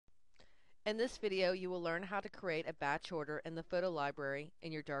In this video, you will learn how to create a batch order in the photo library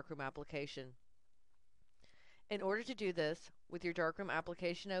in your Darkroom application. In order to do this, with your Darkroom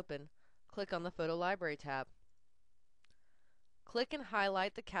application open, click on the Photo Library tab. Click and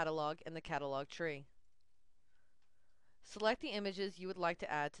highlight the catalog in the catalog tree. Select the images you would like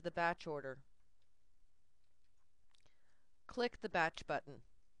to add to the batch order. Click the Batch button.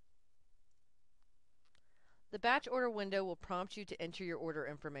 The batch order window will prompt you to enter your order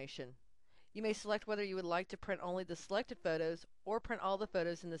information. You may select whether you would like to print only the selected photos or print all the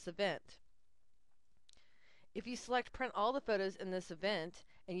photos in this event. If you select Print all the photos in this event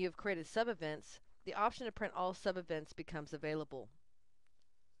and you have created sub-events, the option to print all sub-events becomes available.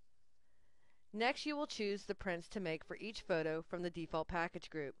 Next, you will choose the prints to make for each photo from the default package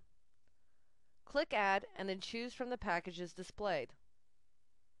group. Click Add and then choose from the packages displayed.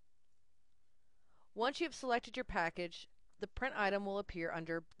 Once you have selected your package, the print item will appear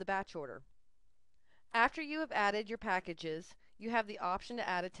under the batch order. After you have added your packages, you have the option to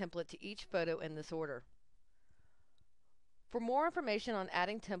add a template to each photo in this order. For more information on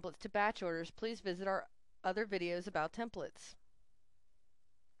adding templates to batch orders, please visit our other videos about templates.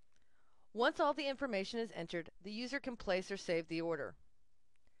 Once all the information is entered, the user can place or save the order.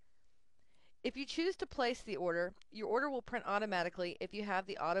 If you choose to place the order, your order will print automatically if you have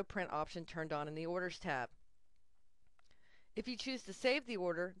the auto print option turned on in the Orders tab. If you choose to save the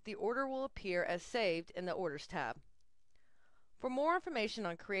order will appear as saved in the Orders tab. For more information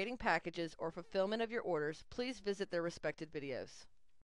on creating packages or fulfillment of your orders, please visit their respective videos.